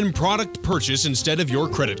TFNN product purchase instead of your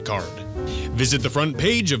credit card. Visit the front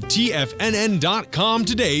page of TFNN.com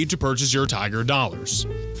today to purchase your Tiger Dollars.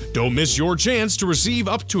 Don't miss your chance to receive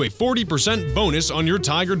up to a 40% bonus on your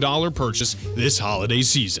Tiger Dollar purchase this holiday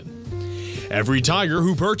season. Every Tiger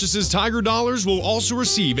who purchases Tiger Dollars will also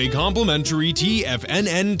receive a complimentary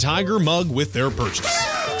TFNN Tiger mug with their purchase.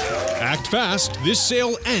 Act fast, this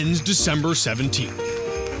sale ends December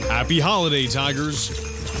 17th. Happy holiday, Tigers.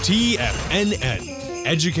 TFNN,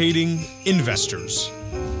 educating investors.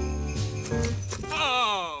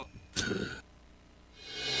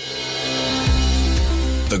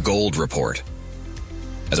 The Gold Report.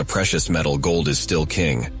 As a precious metal, gold is still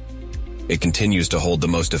king. It continues to hold the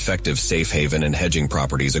most effective safe haven and hedging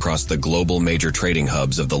properties across the global major trading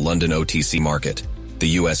hubs of the London OTC market, the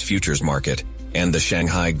U.S. futures market, and the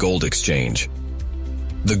Shanghai Gold Exchange.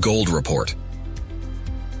 The Gold Report.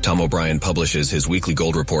 Tom O'Brien publishes his weekly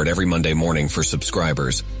Gold Report every Monday morning for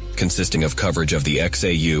subscribers, consisting of coverage of the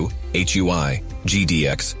XAU, HUI,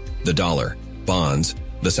 GDX, the dollar, bonds,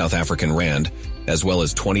 the South African rand, as well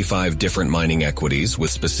as 25 different mining equities with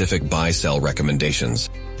specific buy-sell recommendations.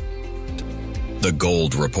 The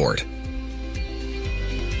Gold Report.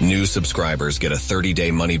 New subscribers get a 30-day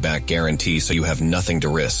money-back guarantee, so you have nothing to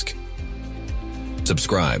risk.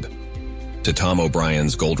 Subscribe to Tom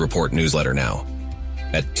O'Brien's Gold Report newsletter now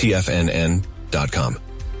at TFNN.com.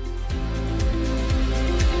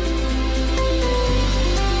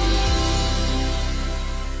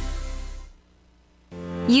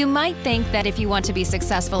 You might think that if you want to be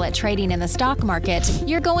successful at trading in the stock market,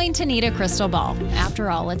 you're going to need a crystal ball. After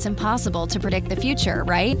all, it's impossible to predict the future,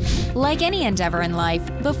 right? Like any endeavor in life,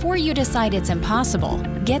 before you decide it's impossible,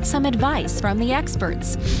 get some advice from the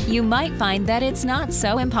experts. You might find that it's not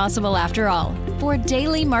so impossible after all. For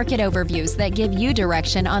daily market overviews that give you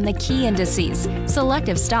direction on the key indices,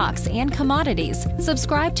 selective stocks, and commodities,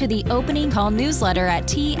 subscribe to the Opening Call newsletter at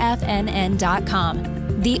TFNN.com.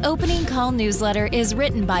 The Opening Call newsletter is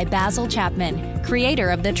written by Basil Chapman,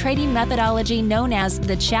 creator of the trading methodology known as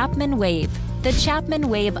the Chapman Wave. The Chapman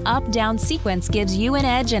Wave up-down sequence gives you an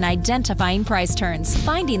edge in identifying price turns,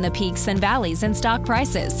 finding the peaks and valleys in stock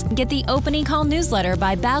prices. Get the Opening Call newsletter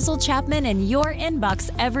by Basil Chapman in your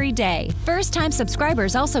inbox every day. First-time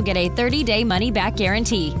subscribers also get a 30-day money-back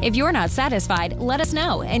guarantee. If you're not satisfied, let us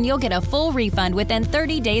know, and you'll get a full refund within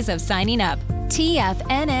 30 days of signing up.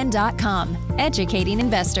 TFNN.com, educating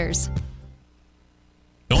investors.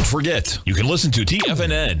 Don't forget, you can listen to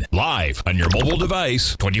TFNN live on your mobile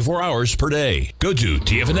device 24 hours per day. Go to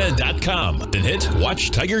TFNN.com, then hit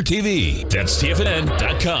Watch Tiger TV. That's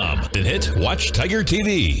TFNN.com, then hit Watch Tiger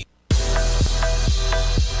TV.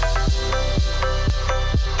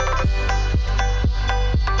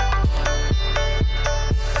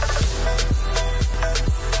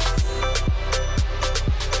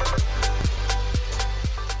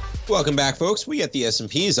 Welcome back, folks. We got the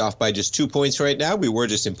S&Ps off by just 2 points right now. We were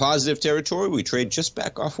just in positive territory. We trade just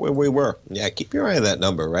back off where we were. Yeah, keep your eye on that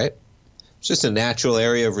number, right? It's just a natural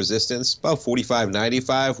area of resistance, about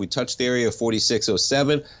 45.95. We touched the area of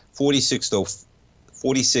 46.07,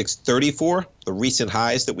 46.34, the recent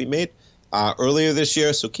highs that we made earlier this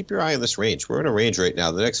year. So keep your eye on this range. We're in a range right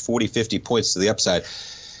now. The next 40, 50 points to the upside.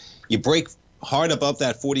 You break hard above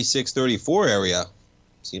that 46.34 area.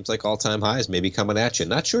 Seems like all-time highs may be coming at you.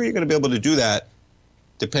 Not sure you're going to be able to do that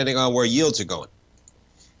depending on where yields are going.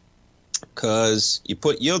 Because you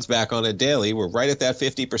put yields back on it daily. We're right at that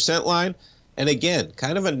 50% line. And again,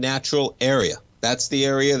 kind of a natural area. That's the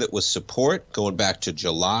area that was support going back to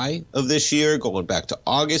July of this year, going back to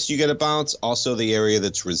August, you get a bounce. Also the area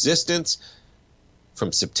that's resistance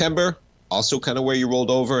from September, also kind of where you rolled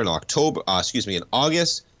over in in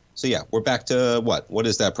August. So yeah, we're back to what? What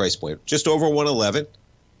is that price point? Just over 111,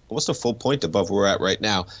 almost a full point above where we're at right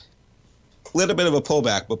now. A little bit of a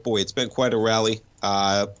pullback, but boy, it's been quite a rally.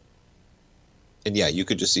 And yeah, you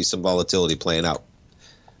could just see some volatility playing out.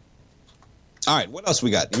 All right, what else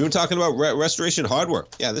we got? You were talking about Restoration Hardware.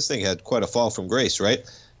 Yeah, this thing had quite a fall from grace, right?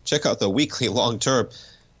 Check out the weekly long term.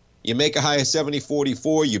 You make a high of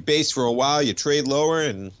 70.44, you base for a while, you trade lower,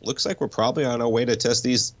 and looks like we're probably on our way to test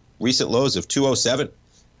these recent lows of 207.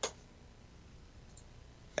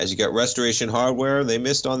 As you got Restoration Hardware, they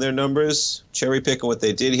missed on their numbers, cherry picking what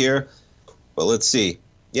they did here. But let's see.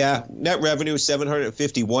 Yeah, net revenue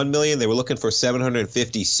 $751 million. They were looking for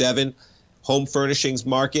 $757. Home furnishings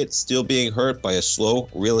market still being hurt by a slow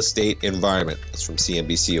real estate environment. That's from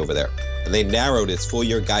CNBC over there. And they narrowed its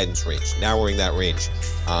full-year guidance range, narrowing that range.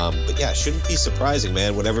 But yeah, it shouldn't be surprising,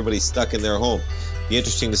 man, when everybody's stuck in their home. Be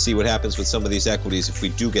interesting to see what happens with some of these equities if we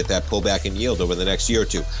do get that pullback in yield over the next year or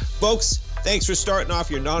two. Folks, thanks for starting off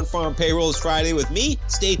your non-farm payrolls Friday with me.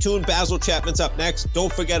 Stay tuned. Basil Chapman's up next.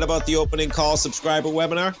 Don't forget about the opening call subscriber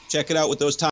webinar. Check it out with those top